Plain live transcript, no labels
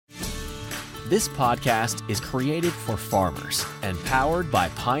This podcast is created for farmers and powered by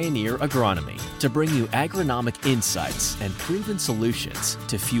Pioneer Agronomy to bring you agronomic insights and proven solutions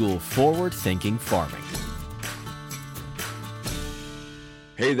to fuel forward-thinking farming.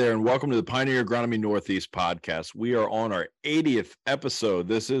 Hey there, and welcome to the Pioneer Agronomy Northeast podcast. We are on our 80th episode.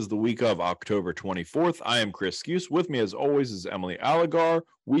 This is the week of October 24th. I am Chris Skuse. With me, as always, is Emily Aligar.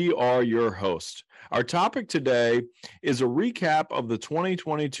 We are your host. Our topic today is a recap of the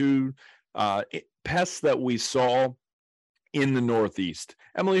 2022 pests that we saw in the Northeast.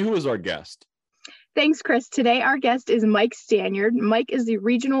 Emily, who is our guest? Thanks, Chris. Today, our guest is Mike Stanyard. Mike is the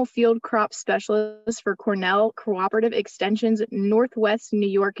Regional Field Crop Specialist for Cornell Cooperative Extension's Northwest New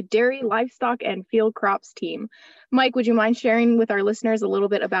York Dairy, Livestock, and Field Crops team. Mike, would you mind sharing with our listeners a little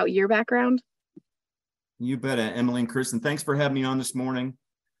bit about your background? You bet, Emily and Chris, and thanks for having me on this morning.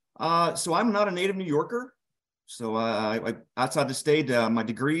 So I'm not a native New Yorker. So I outside the state, my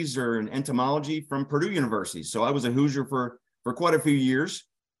degrees are in entomology from Purdue University. So I was a Hoosier for quite a few years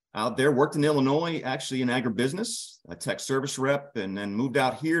out there, worked in Illinois, actually in agribusiness, a tech service rep, and then moved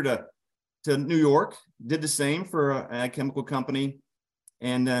out here to New York, did the same for an ag chemical company,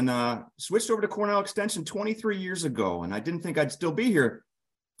 and then switched over to Cornell Extension 23 years ago. And I didn't think I'd still be here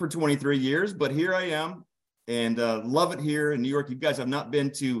for 23 years, but here I am, and love it here in New York. You guys have not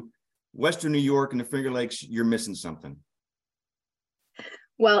been to Western New York and the Finger Lakes, you're missing something.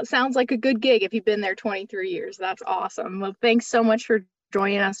 Well, it sounds like a good gig if you've been there 23 years. That's awesome. Well, thanks so much for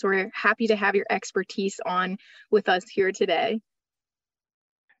joining us. We're happy to have your expertise on with us here today.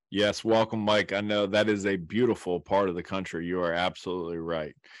 Yes, welcome, Mike. I know that is a beautiful part of the country. You are absolutely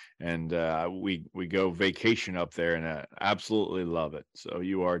right. And we go vacation up there and I absolutely love it. So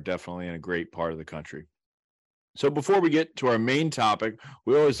you are definitely in a great part of the country. So before we get to our main topic,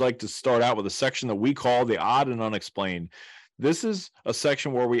 we always like to start out with a section that we call the Odd and Unexplained. This is a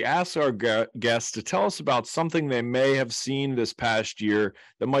section where we ask our guests to tell us about something they may have seen this past year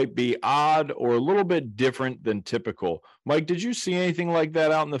that might be odd or a little bit different than typical. Mike, did you see anything like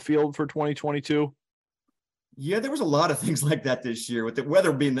that out in the field for 2022? Yeah, there was a lot of things like that this year, with the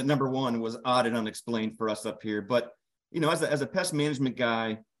weather being the number one was odd and unexplained for us up here. But, you know, as a pest management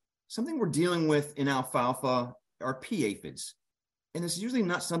guy, something we're dealing with in alfalfa are pea aphids. And it's usually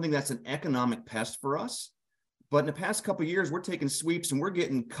not something that's an economic pest for us. But in the past couple of years, we're taking sweeps and we're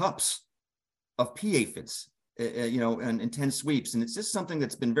getting cups of pea aphids, and 10 sweeps. And it's just something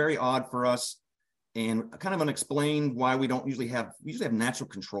that's been very odd for us and kind of unexplained why we usually have natural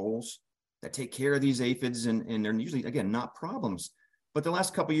controls that take care of these aphids. And they're usually, again, not problems. But the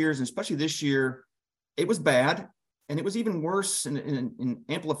last couple of years, and especially this year, it was bad. And it was even worse and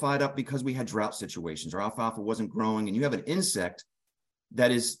amplified up because we had drought situations. Our alfalfa wasn't growing, and you have an insect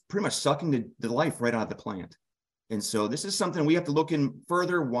that is pretty much sucking the life right out of the plant. And so this is something we have to look in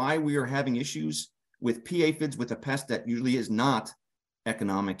further, why we are having issues with pea aphids, with a pest that usually is not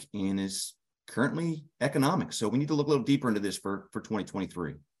economic and is currently economic. So we need to look a little deeper into this for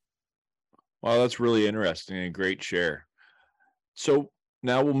 2023. Well, that's really interesting and a great share. So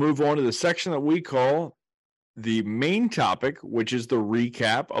now we'll move on to the section that we call the main topic, which is the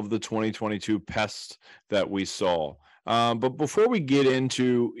recap of the 2022 pests that we saw. But before we get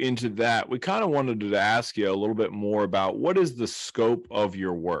into that, we kind of wanted to ask you a little bit more about what is the scope of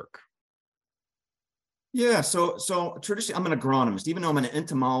your work? Yeah, so traditionally, I'm an agronomist, even though I'm an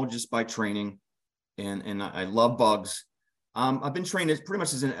entomologist by training, and I love bugs. I've been trained pretty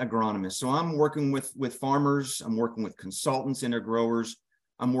much as an agronomist. So I'm working with farmers, I'm working with consultants and their growers,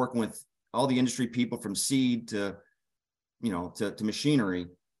 I'm working with all the industry people from seed to machinery,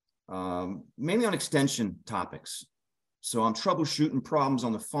 mainly on extension topics. So I'm troubleshooting problems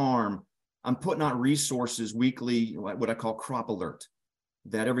on the farm. I'm putting out resources weekly, what I call Crop Alert,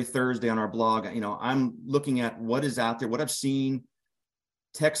 that every Thursday on our blog, I'm looking at what is out there, what I've seen,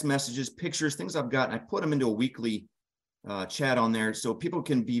 text messages, pictures, things I've got, and I put them into a weekly chat on there so people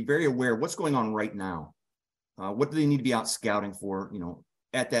can be very aware of what's going on right now. What do they need to be out scouting for,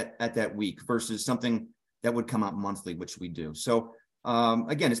 at that week versus something that would come out monthly, which we do. So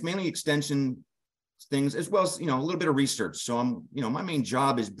again, it's mainly extension things as well as, a little bit of research. So my main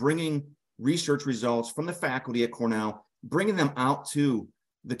job is bringing research results from the faculty at Cornell, bringing them out to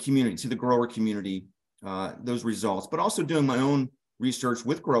the community, to the grower community, those results, but also doing my own research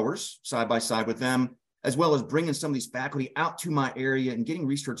with growers side by side with them, as well as bringing some of these faculty out to my area and getting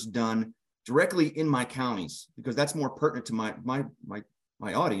research done directly in my counties, because that's more pertinent to my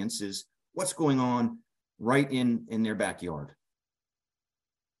audience, is what's going on right in their backyard.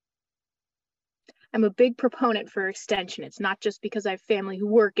 I'm a big proponent for extension. It's not just because I have family who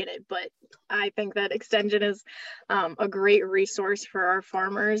work in it, but I think that extension is a great resource for our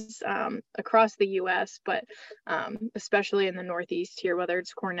farmers across the U.S., but especially in the Northeast here, whether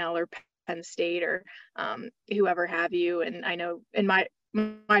it's Cornell or Penn State or whoever have you. And I know in my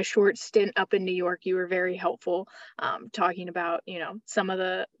short stint up in New York, you were very helpful talking about, some of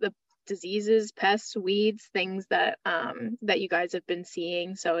the diseases, pests, weeds, things that that you guys have been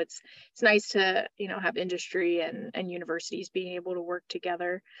seeing. So it's nice to have industry and universities being able to work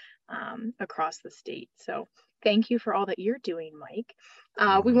together across the state. So thank you for all that you're doing, Mike.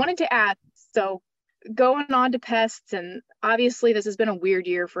 We wanted to add, so going on to pests, and obviously this has been a weird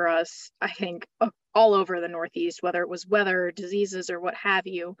year for us, I think, all over the Northeast, whether it was weather, diseases, or what have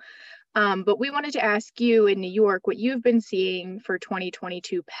you. But we wanted to ask you in New York what you've been seeing for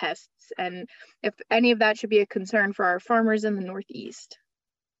 2022 pests, and if any of that should be a concern for our farmers in the Northeast.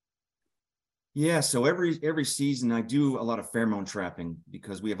 Yeah, so every season I do a lot of pheromone trapping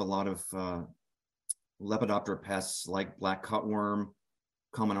because we have a lot of Lepidoptera pests like black cutworm,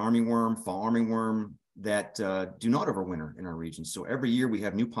 common armyworm, fall armyworm that do not overwinter in our region. So every year we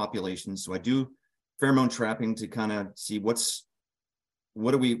have new populations. So I do pheromone trapping to kind of see what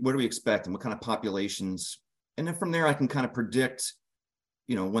do we expect and what kind of populations. And then from there I can kind of predict,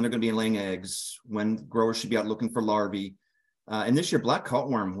 when they're going to be laying eggs, when growers should be out looking for larvae. And this year black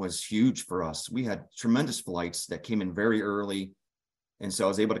cutworm was huge for us. We had tremendous flights that came in very early. And so I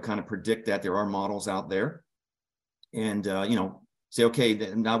was able to kind of predict that. There are models out there and, say, okay,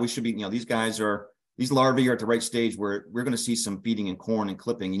 now we should be, these larvae are at the right stage where we're going to see some feeding in corn and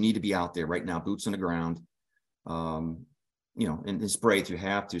clipping. You need to be out there right now, boots on the ground, and spray if you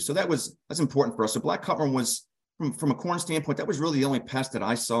have to. So that's important for us. So black cutworm was, from a corn standpoint, that was really the only pest that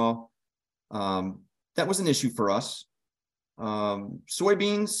I saw. That was an issue for us.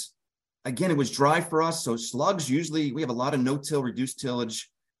 Soybeans, again, it was dry for us. So slugs, usually we have a lot of no-till, reduced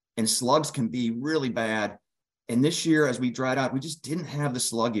tillage, and slugs can be really bad. And this year, as we dried out, we just didn't have the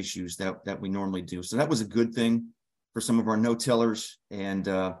slug issues that we normally do. So that was a good thing for some of our no-tillers. And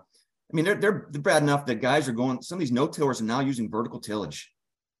they're bad enough that guys are going, some of these no-tillers are now using vertical tillage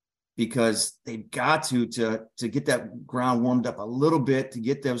because they've got to get that ground warmed up a little bit to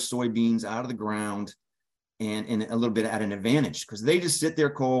get those soybeans out of the ground and a little bit at an advantage because they just sit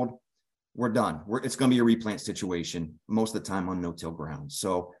there cold. We're done. It's going to be a replant situation most of the time on no-till ground.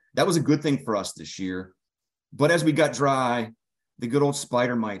 So that was a good thing for us this year. But as we got dry, the good old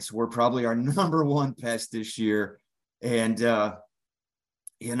spider mites were probably our number one pest this year. And, I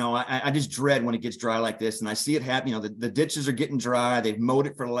just dread when it gets dry like this and I see it happen. The ditches are getting dry. They've mowed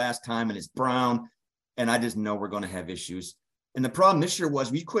it for the last time and it's brown. And I just know we're going to have issues. And the problem this year was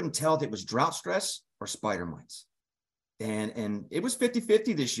we couldn't tell if it was drought stress or spider mites. And it was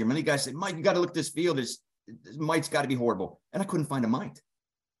 50-50 this year. Many guys said, Mike, you got to look at this field. This mite's got to be horrible. And I couldn't find a mite.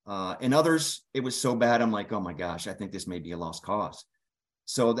 And others, it was so bad. I'm like, oh my gosh, I think this may be a lost cause.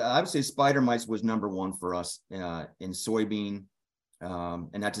 So I would say spider mites was number one for us in soybean.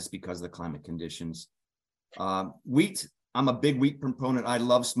 And that's just because of the climate conditions. Wheat, I'm a big wheat proponent. I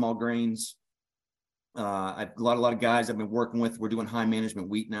love small grains. A lot of guys I've been working with, we're doing high management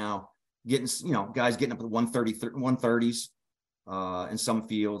wheat now, guys getting up to 130s in some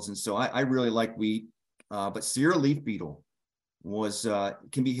fields. And so I really like wheat, but Sierra leaf beetle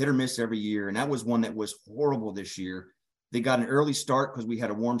can be hit or miss every year. And that was one that was horrible this year. They got an early start because we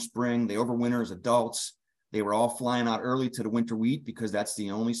had a warm spring. They overwinter as adults. They were all flying out early to the winter wheat because that's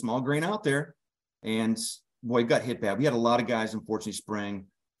the only small grain out there. And boy, it got hit bad. We had a lot of guys, unfortunately, spraying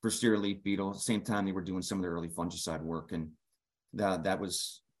for Sierra leaf beetle at the same time they were doing some of the early fungicide work. And that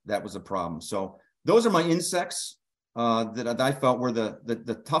was a problem. So those are my insects that I felt were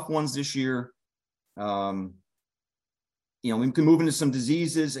the tough ones this year. We can move into some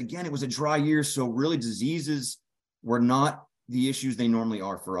diseases. Again, it was a dry year, so really diseases were not the issues they normally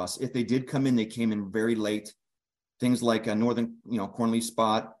are for us. If they did come in, they came in very late. Things like a northern, cornleaf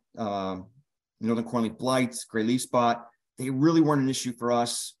spot, northern cornleaf blight, gray leaf spot, they really weren't an issue for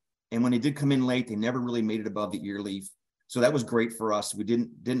us. And when they did come in late, they never really made it above the ear leaf. So that was great for us. We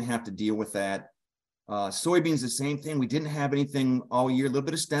didn't have to deal with that. Soybeans, the same thing. We didn't have anything all year, a little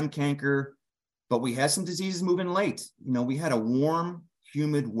bit of stem canker, but we had some diseases moving late. We had a warm,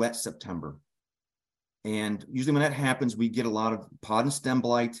 humid, wet September. And usually when that happens, we get a lot of pod and stem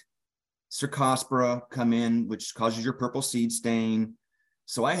blight, Cercospora come in, which causes your purple seed stain.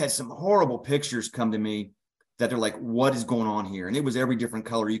 So I had some horrible pictures come to me that they're like, what is going on here? And it was every different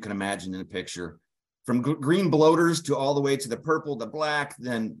color you can imagine in a picture, from green bloaters to all the way to the purple, the black,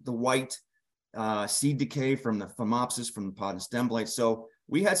 then the white seed decay from the Phomopsis, from the pod and stem blight. So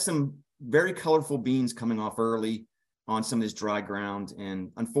we had some very colorful beans coming off early on some of this dry ground.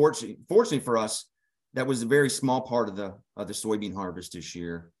 And fortunately for us, that was a very small part of the soybean harvest this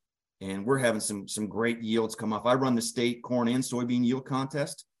year. And we're having some great yields come off. I run the state corn and soybean yield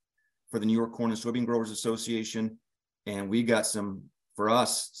contest for the New York Corn and Soybean Growers Association. And we got some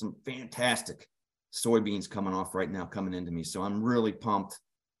fantastic soybeans coming off right now, coming into me. So I'm really pumped.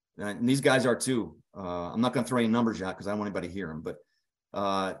 And these guys are too. I'm not going to throw any numbers out because I don't want anybody to hear them, but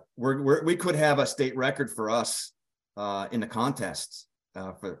we could have a state record for us in the contests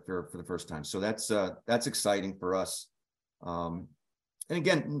for the first time. So that's exciting for us. And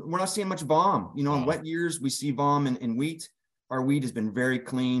again, we're not seeing much VOM. You know, in wet years, we see VOM in wheat. Our wheat has been very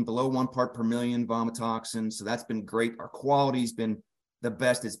clean, below 1 part per million vomitoxin. So that's been great. Our quality's been the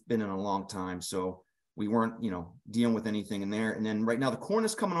best it's been in a long time. So we weren't, dealing with anything in there. And then right now the corn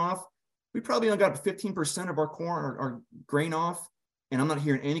is coming off. We probably only got 15% of our corn, our grain off. And I'm not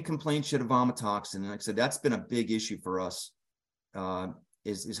hearing any complaints yet of vomitoxin. And like I said, that's been a big issue for us,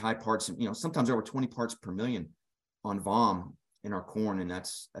 is high parts, sometimes over 20 parts per million on VOM in our corn. And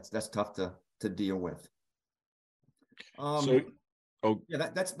that's tough to deal with.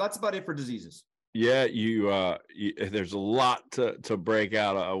 That's about it for diseases. Yeah, there's a lot to break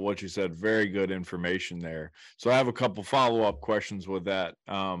out of what you said. Very good information there. So I have a couple follow-up questions with that.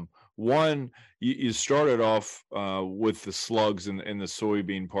 One, you started off with the slugs in the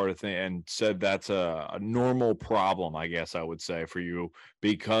soybean part of thing and said that's a normal problem, I guess I would say, for you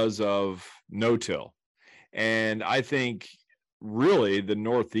because of no-till. And I think really the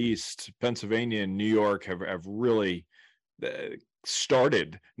Northeast, Pennsylvania and New York have really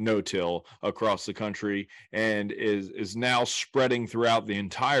started no-till across the country and is now spreading throughout the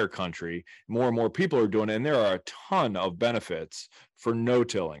entire country. More and more people are doing it, and there are a ton of benefits for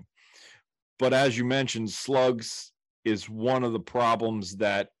no-tilling. But as you mentioned, slugs is one of the problems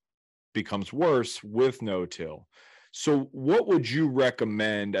that becomes worse with no-till. So what would you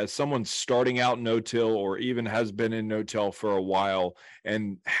recommend as someone starting out no-till or even has been in no-till for a while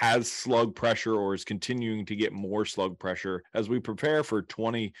and has slug pressure or is continuing to get more slug pressure as we prepare for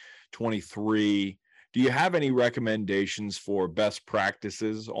 2023? Do you have any recommendations for best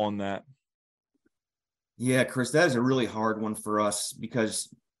practices on that? Yeah, Chris, that is a really hard one for us because,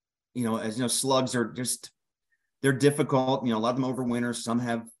 slugs are they're difficult. A lot of them overwinter. Some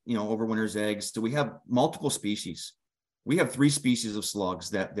have, overwinter's eggs. So we have multiple species. We have 3 species of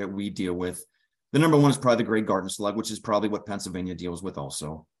slugs that we deal with. The number one is probably the gray garden slug, which is probably what Pennsylvania deals with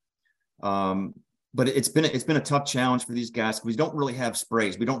also. But it's been a tough challenge for these guys because we don't really have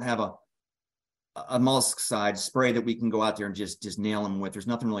sprays. We don't have a molluscicide spray that we can go out there and just nail them with. There's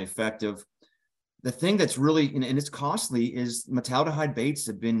nothing really effective. The thing that's really, and it's costly, is metaldehyde baits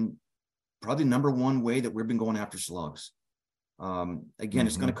have been probably the number one way that we've been going after slugs. Again,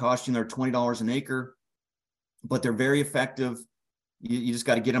 It's going to cost you another $20 an acre, but they're very effective. You just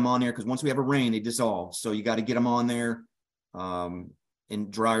got to get them on there because once we have a rain, they dissolve. So you got to get them on there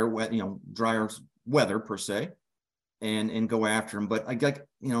in drier weather per se, and go after them. But like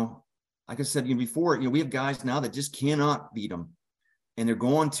I said before, we have guys now that just cannot beat them, and they're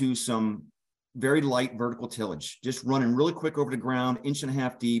going to some very light vertical tillage, just running really quick over the ground, 1.5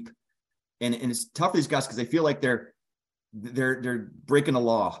 inches deep, and it's tough for these guys because they feel like they're breaking the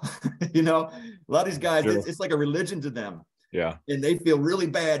law. A lot of these guys, sure. It's like a religion to them. Yeah. And they feel really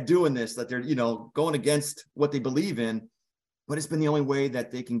bad doing this, that they're, going against what they believe in, but it's been the only way that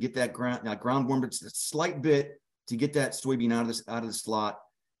they can get that groundworm, but it's a slight bit to get that soybean out of the slot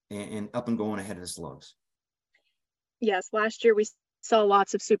and up and going ahead of the slugs. Yes. Last year we saw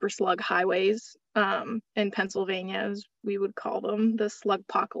lots of super slug highways in Pennsylvania, as we would call them. The slug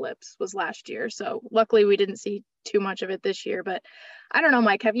apocalypse was last year. So luckily we didn't see too much of it this year, but I don't know,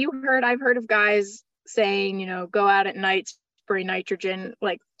 Mike, I've heard of guys saying, go out at night, spray nitrogen,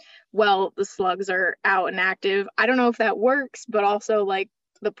 the slugs are out and active. I don't know if that works, but also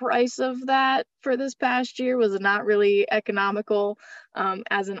the price of that for this past year was not really economical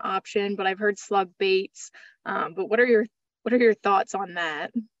as an option, but I've heard slug baits. But what are your thoughts on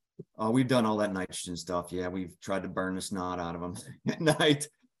that? We've done all that nitrogen stuff. Yeah, we've tried to burn the snot out of them at night.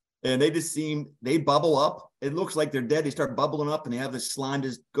 And they bubble up. It looks like they're dead. They start bubbling up and they have this slime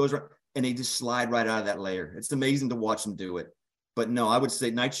just goes right, and they just slide right out of that layer. It's amazing to watch them do it. But no, I would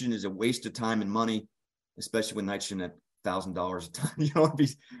say nitrogen is a waste of time and money, especially with nitrogen at $1,000 a ton. It'd be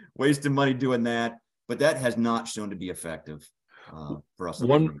wasting money doing that. But that has not shown to be effective for us.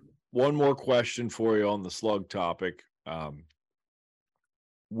 One more question for you on the slug topic.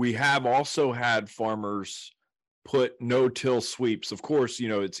 We have also had farmers put no-till sweeps. Of course,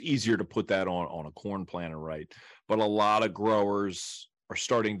 it's easier to put that on a corn planter, right? But a lot of growers are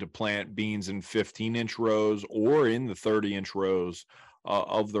starting to plant beans in 15-inch rows or in the 30-inch rows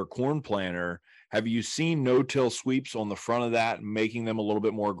of their corn planter. Have you seen no-till sweeps on the front of that, making them a little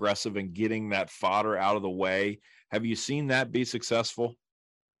bit more aggressive and getting that fodder out of the way? Have you seen that be successful?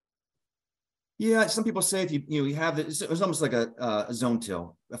 Yeah, some people say if you have this, it's almost like a zone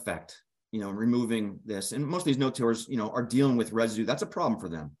till effect, removing this. And most of these no-tillers, are dealing with residue. That's a problem for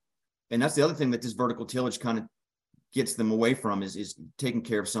them. And that's the other thing that this vertical tillage kind of gets them away from is taking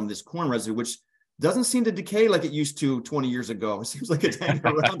care of some of this corn residue, which doesn't seem to decay like it used to 20 years ago. It seems like it's hanging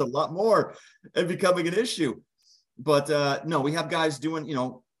around a lot more and becoming an issue. But no, we have guys doing,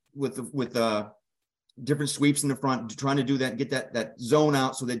 with different sweeps in the front, trying to do that, get that zone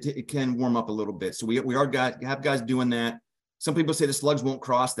out so that it can warm up a little bit. So we have guys doing that. Some people say the slugs won't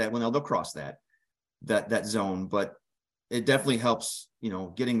cross that. Well, no, they'll cross that zone, but it definitely helps,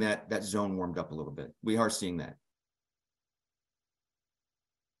 getting that zone warmed up a little bit. We are seeing that.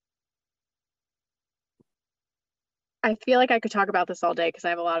 I feel like I could talk about this all day because I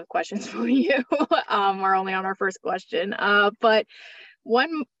have a lot of questions for you. We're only on our first question, but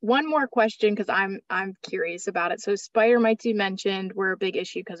one more question because I'm curious about it. So spider mites you mentioned were a big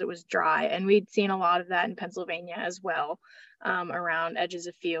issue because it was dry, and we'd seen a lot of that in Pennsylvania as well, around edges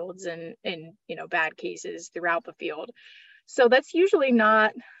of fields and in bad cases throughout the field. So that's usually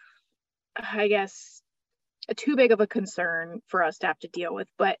not, I guess, too big of a concern for us to have to deal with.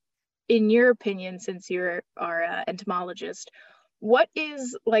 But in your opinion, since you're our entomologist, what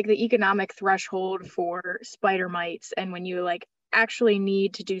is like the economic threshold for spider mites, and when you actually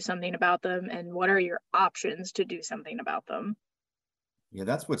need to do something about them, and what are your options to do something about them? Yeah,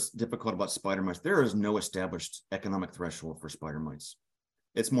 that's what's difficult about spider mites. There is no established economic threshold for spider mites.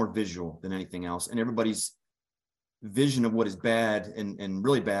 It's more visual than anything else, and everybody's vision of what is bad and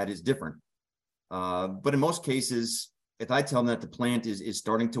really bad is different. But in most cases, if I tell them that the plant is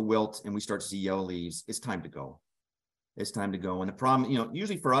starting to wilt and we start to see yellow leaves, it's time to go. It's time to go. And the problem,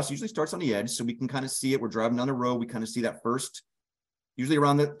 usually for us, usually starts on the edge, so we can kind of see it. We're driving down the road, we kind of see that first, usually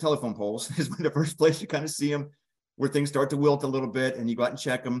around the telephone poles is the first place you kind of see them, where things start to wilt a little bit, and you go out and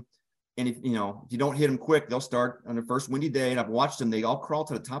check them. And if you don't hit them quick, they'll start on the first windy day. And I've watched them; they all crawl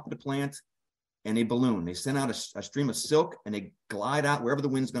to the top of the plant, and they balloon. They send out a stream of silk, and they glide out wherever the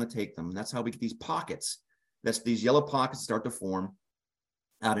wind's going to take them. And that's how we get these pockets. That's these yellow pockets start to form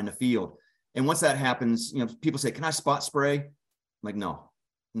out in the field. And once that happens, people say, "Can I spot spray?" I'm like, no,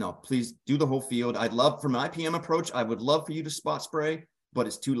 please do the whole field. I'd love, from an IPM approach, I would love for you to spot spray, but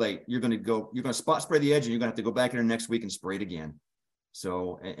it's too late. You're going to spot spray the edge, and you're going to have to go back in there next week and spray it again.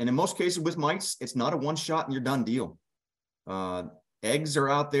 So, and in most cases with mites, it's not a one shot and you're done deal. Eggs are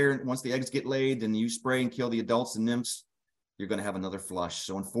out there. And once the eggs get laid and you spray and kill the adults and nymphs, you're going to have another flush.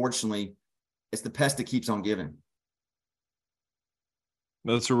 So unfortunately, it's the pest that keeps on giving.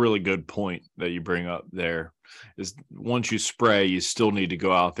 That's a really good point that you bring up there, is once you spray, you still need to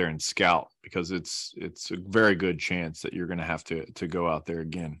go out there and scout, because it's a very good chance that you're going to have to go out there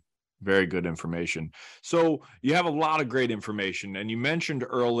again. Very good information. So you have a lot of great information, and you mentioned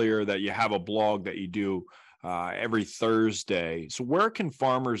earlier that you have a blog that you do every Thursday. So where can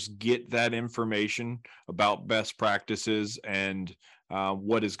farmers get that information about best practices and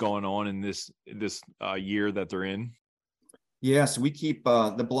what is going on in this year that they're in? Yes, we keep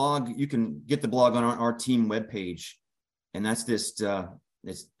the blog. You can get the blog on our team webpage, and that's this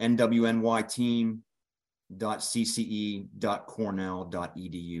it's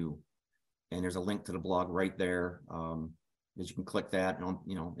nwnyteam.cce.cornell.edu, and there's a link to the blog right there. That you can click that, and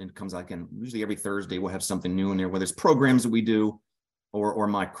and it comes out again. Usually every Thursday we'll have something new in there, whether it's programs that we do or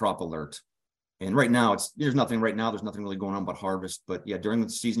my crop alert. And right now there's nothing really going on but harvest. But yeah, during the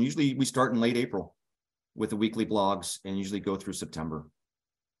season, usually we start in late April with the weekly blogs and usually go through September.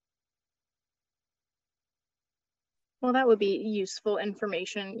 Well, that would be useful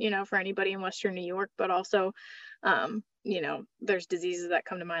information, for anybody in Western New York, but also, there's diseases that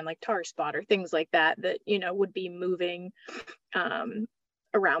come to mind like tar spot or things like that, would be moving around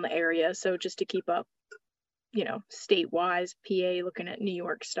the area. So just to keep up, state-wise, PA looking at New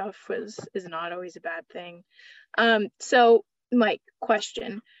York stuff is not always a bad thing. So Mike,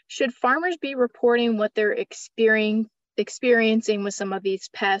 question, should farmers be reporting what they're experiencing with some of these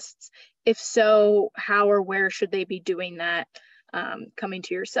pests? If so, how or where should they be doing that? Coming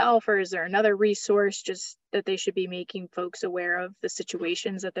to yourself, or is there another resource just that they should be making folks aware of the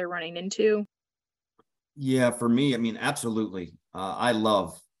situations that they're running into? Yeah, for me, absolutely. I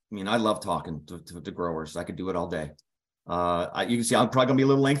love talking to growers. I could do it all day. You can see I'm probably gonna be a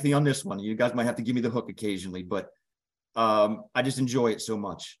little lengthy on this one. You guys might have to give me the hook occasionally, but I just enjoy it so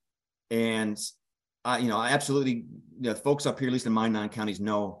much. And I absolutely, folks up here, at least in my 9 counties,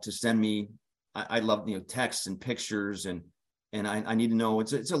 know to send me. I love, texts and pictures, and I need to know.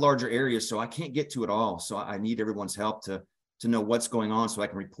 It's a larger area, so I can't get to it all. So I need everyone's help to know what's going on, so I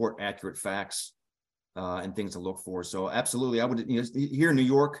can report accurate facts and things to look for. So absolutely, I would. Here in New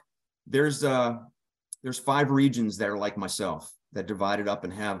York, there's 5 regions that are like myself, that divided up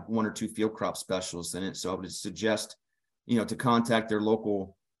and have 1 or 2 field crop specialists in it. So I would suggest, to contact their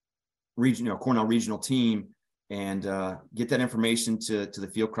local region, Cornell regional team, and get that information to the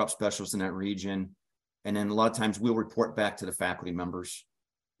field crop specialists in that region. And then a lot of times we'll report back to the faculty members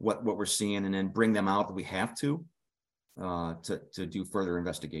what we're seeing, and then bring them out if we have to do further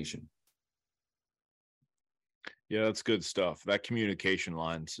investigation. Yeah, that's good stuff. That communication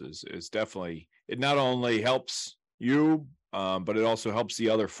lines is definitely, it not only helps you, but it also helps the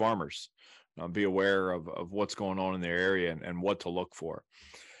other farmers be aware of what's going on in their area and what to look for.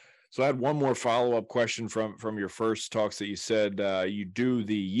 So I had one more follow-up question from your first talks, that you said you do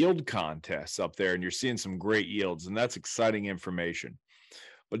the yield contests up there and you're seeing some great yields, and that's exciting information.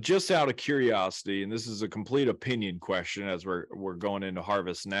 But just out of curiosity, and this is a complete opinion question as we're going into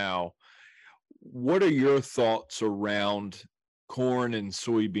harvest now, what are your thoughts around corn and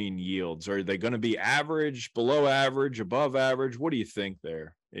soybean yields? Are they going to be average, below average, above average? What do you think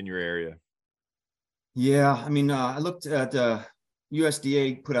there in your area? Yeah, I mean, I looked at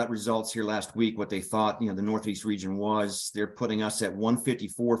USDA put out results here last week, what they thought, the Northeast region was. They're putting us at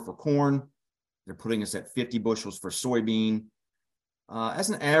 154 for corn. They're putting us at 50 bushels for soybean. As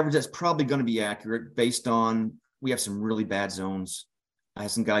an average, that's probably going to be accurate based on, we have some really bad zones. I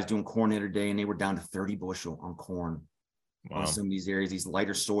had some guys doing corn the other day, and they were down to 30 bushel on corn. Wow. On some of these areas, these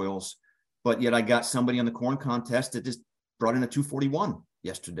lighter soils. But yet I got somebody on the corn contest that just brought in a 241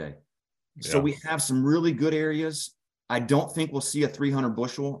 yesterday. Yeah. So we have some really good areas. I don't think we'll see a 300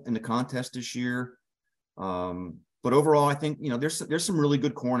 bushel in the contest this year. But overall, I think, there's some really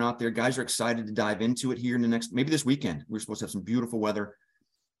good corn out there. Guys are excited to dive into it here in maybe this weekend. We're supposed to have some beautiful weather.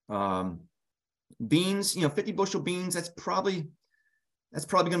 Beans, 50 bushel beans, that's probably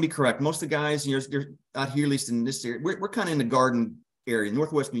going to be correct. Most of the guys, they're out here, at least in this area, we're kind of in the garden area,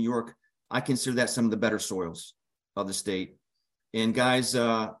 Northwest New York. I consider that some of the better soils of the state. And guys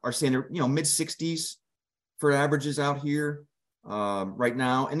are saying they're, mid 60s for averages out here right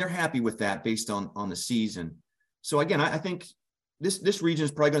now. And they're happy with that based on the season. So again, I think this region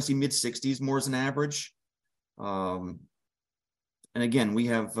is probably going to see mid 60s more as an average. And again, we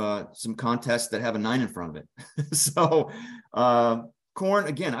have some contests that have a 9 in front of it. So corn,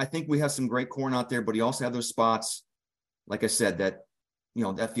 again, I think we have some great corn out there, but you also have those spots, like I said, that,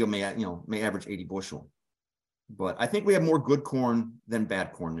 that field may average 80 bushel. But I think we have more good corn than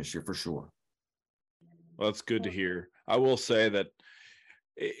bad corn this year for sure. Well, that's good to hear. I will say that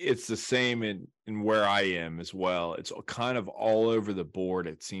it's the same in where I am as well. It's kind of all over the board,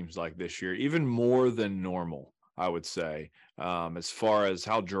 it seems like this year, even more than normal, I would say, as far as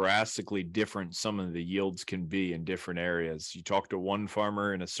how drastically different some of the yields can be in different areas. You talk to one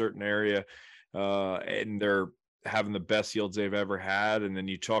farmer in a certain area and they're having the best yields they've ever had. And then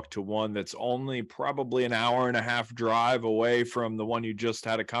you talk to one that's only probably an hour and a half drive away from the one you just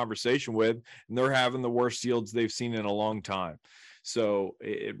had a conversation with, and they're having the worst yields they've seen in a long time. So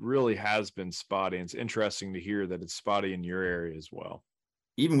it really has been spotty. And it's interesting to hear that it's spotty in your area as well.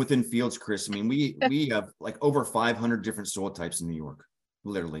 Even within fields, Chris, I mean, we have like over 500 different soil types in New York,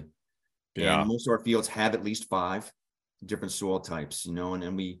 literally. Yeah. And most of our fields have at least 5 different soil types,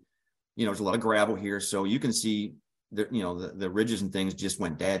 and we, there's a lot of gravel here. So you can see the ridges and things just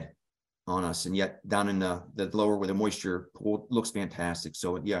went dead on us. And yet down in the lower where the moisture pool looks fantastic.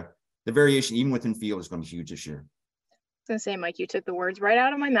 So yeah, the variation even within field is going to be huge this year. I was gonna say, Mike, you took the words right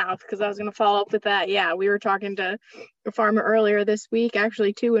out of my mouth, because I was gonna follow up with that. Yeah, we were talking to a farmer earlier this week,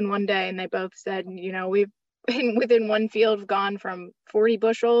 actually 2 in one day, and they both said, we've been within one field gone from 40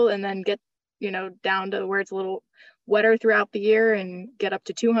 bushel and then get, down to where it's a little wetter throughout the year and get up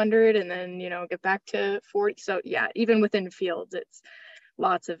to 200 and then, get back to 40. So yeah, even within fields, it's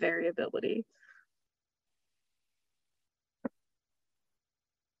lots of variability.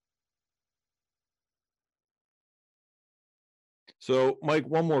 So, Mike,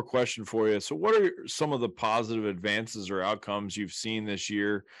 one more question for you. So what are some of the positive advances or outcomes you've seen this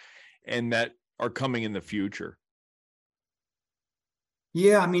year and that are coming in the future?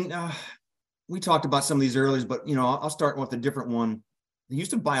 Yeah, I mean, we talked about some of these earlier, but, I'll start with a different one. The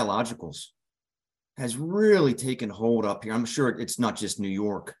use of biologicals has really taken hold up here. I'm sure it's not just New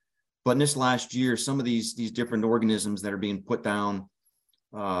York, but in this last year, some of these different organisms that are being put down,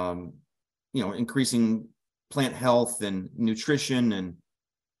 increasing plant health and nutrition, and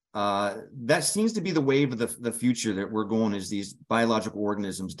That seems to be the wave of the future that we're going, is these biological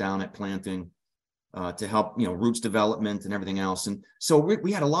organisms down at planting to help, roots development and everything else. And so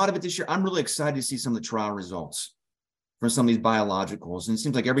we had a lot of it this year. I'm really excited to see some of the trial results from some of these biologicals. And it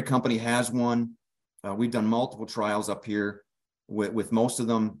seems like every company has one. We've done multiple trials up here with most of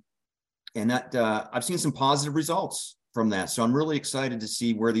them. And that I've seen some positive results from that. So I'm really excited to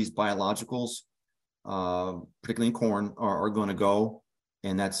see where these biologicals, particularly in corn, are going to go.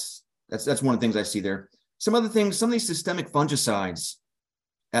 And that's one of the things I see there. Some other things, some of these systemic fungicides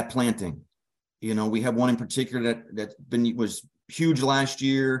at planting. We have one in particular that was huge last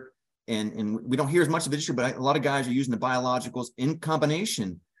year, and we don't hear as much of it this year, but a lot of guys are using the biologicals in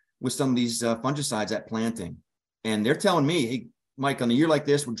combination with some of these fungicides at planting. And they're telling me, hey, Mike, on a year like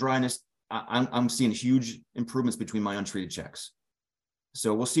this with dryness, I'm seeing huge improvements between my untreated checks.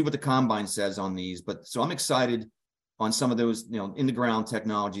 So we'll see what the combine says on these. But so I'm excited on some of those, in the ground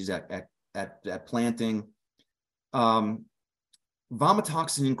technologies at planting.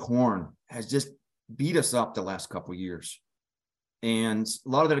 Vomitoxin in corn has just beat us up the last couple of years. And a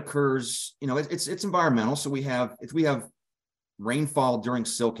lot of that occurs, it's environmental. So if we have rainfall during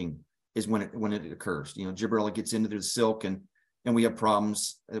silking is when it occurs. Gibberella gets into the silk and we have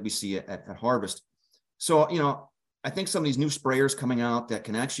problems that we see at harvest. So, I think some of these new sprayers coming out that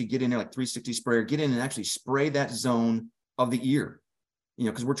can actually get in there, like 360 sprayer, get in and actually spray that zone of the ear,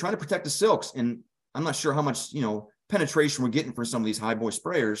 because we're trying to protect the silks. And I'm not sure how much, penetration we're getting for some of these high boy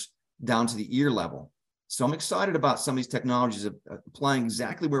sprayers down to the ear level. So I'm excited about some of these technologies applying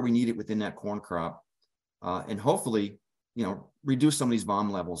exactly where we need it within that corn crop, and hopefully, reduce some of these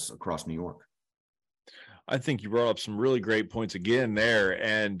VOM levels across New York. I think you brought up some really great points again there.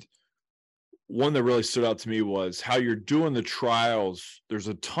 And one that really stood out to me was how you're doing the trials. There's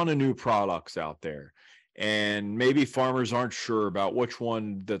a ton of new products out there, and maybe farmers aren't sure about which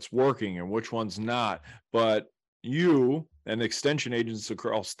one that's working and which one's not. But you and extension agents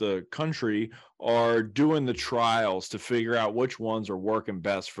across the country are doing the trials to figure out which ones are working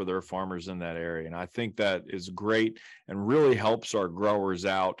best for their farmers in that area. And I think that is great and really helps our growers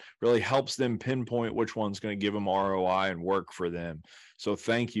out, really helps them pinpoint which one's going to give them ROI and work for them. So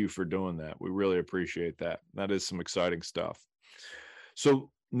thank you for doing that. We really appreciate that. That is some exciting stuff. So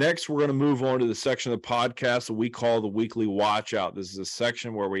next, we're going to move on to the section of the podcast that we call the Weekly Watch Out. This is a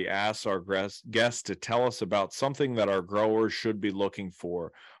section where we ask our guests to tell us about something that our growers should be looking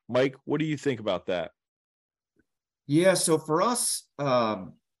for. Mike, what do you think about that? Yeah, so for us,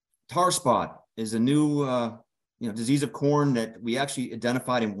 tar spot is a new disease of corn that we actually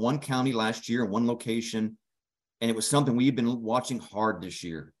identified in one county last year in one location. And it was something we've been watching hard this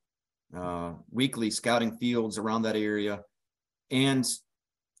year, weekly scouting fields around that area. And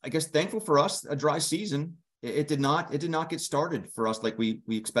I guess thankful for us, a dry season, it did not get started for us like we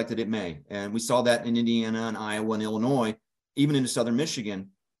expected it may. And we saw that in Indiana and Iowa and Illinois, even into Southern Michigan.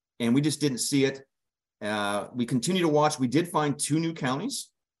 And we just didn't see it. We continue to watch. We did find 2 new counties,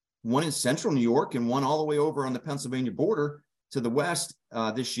 one in central New York and one all the way over on the Pennsylvania border to the west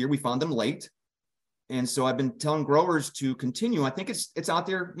this year. We found them late. And so I've been telling growers to continue. I think it's out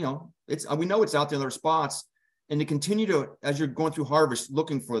there, we know it's out there in their spots, and to continue to, as you're going through harvest,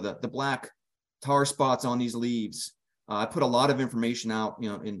 looking for the black tar spots on these leaves. I put a lot of information out,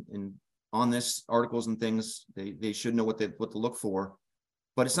 in on this, articles and things. They should know what to look for,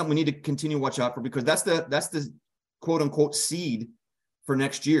 but it's something we need to continue to watch out for, because that's the quote unquote seed for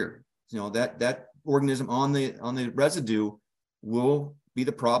next year. That organism on the residue will be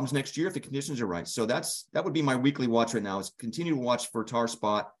the problems next year if the conditions are right. So that would be my weekly watch right now, is continue to watch for tar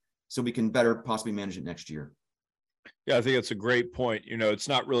spot so we can better possibly manage it next year. Yeah, I think it's a great point. It's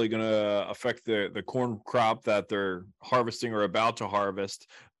not really going to affect the corn crop that they're harvesting or about to harvest,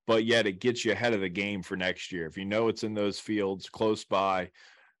 but yet it gets you ahead of the game for next year. If you know it's in those fields close by,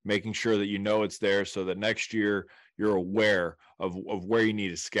 making sure that it's there so that next year you're aware of where you need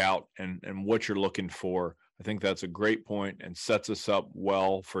to scout and what you're looking for. I think that's a great point and sets us up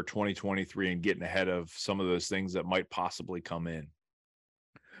well for 2023 and getting ahead of some of those things that might possibly come in.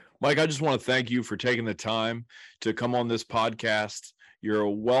 Mike, I just want to thank you for taking the time to come on this podcast. You're a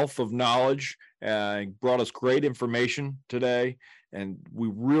wealth of knowledge and brought us great information today, and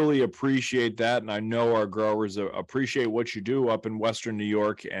we really appreciate that. And I know our growers appreciate what you do up in Western New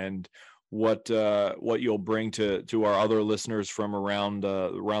York and what you'll bring to our other listeners from around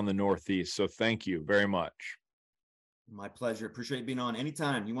the Northeast. So thank you very much. My pleasure. Appreciate being on.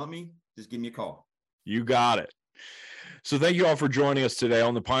 Anytime you want me, just give me a call. You got it. So thank you all for joining us today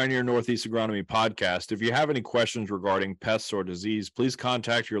on the Pioneer Northeast Agronomy Podcast. If you have any questions regarding pests or disease, please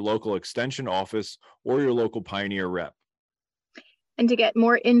contact your local extension office or your local Pioneer rep. And to get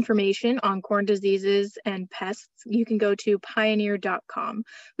more information on corn diseases and pests, you can go to pioneer.com.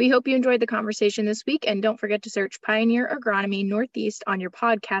 We hope you enjoyed the conversation this week, and don't forget to search Pioneer Agronomy Northeast on your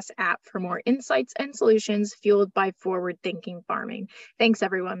podcast app for more insights and solutions fueled by forward-thinking farming. Thanks,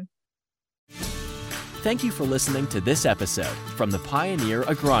 everyone. Thank you for listening to this episode from the Pioneer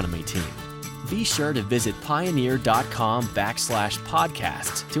Agronomy team. Be sure to visit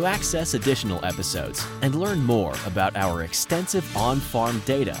pioneer.com/podcasts to access additional episodes and learn more about our extensive on-farm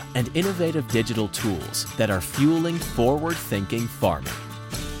data and innovative digital tools that are fueling forward-thinking farming.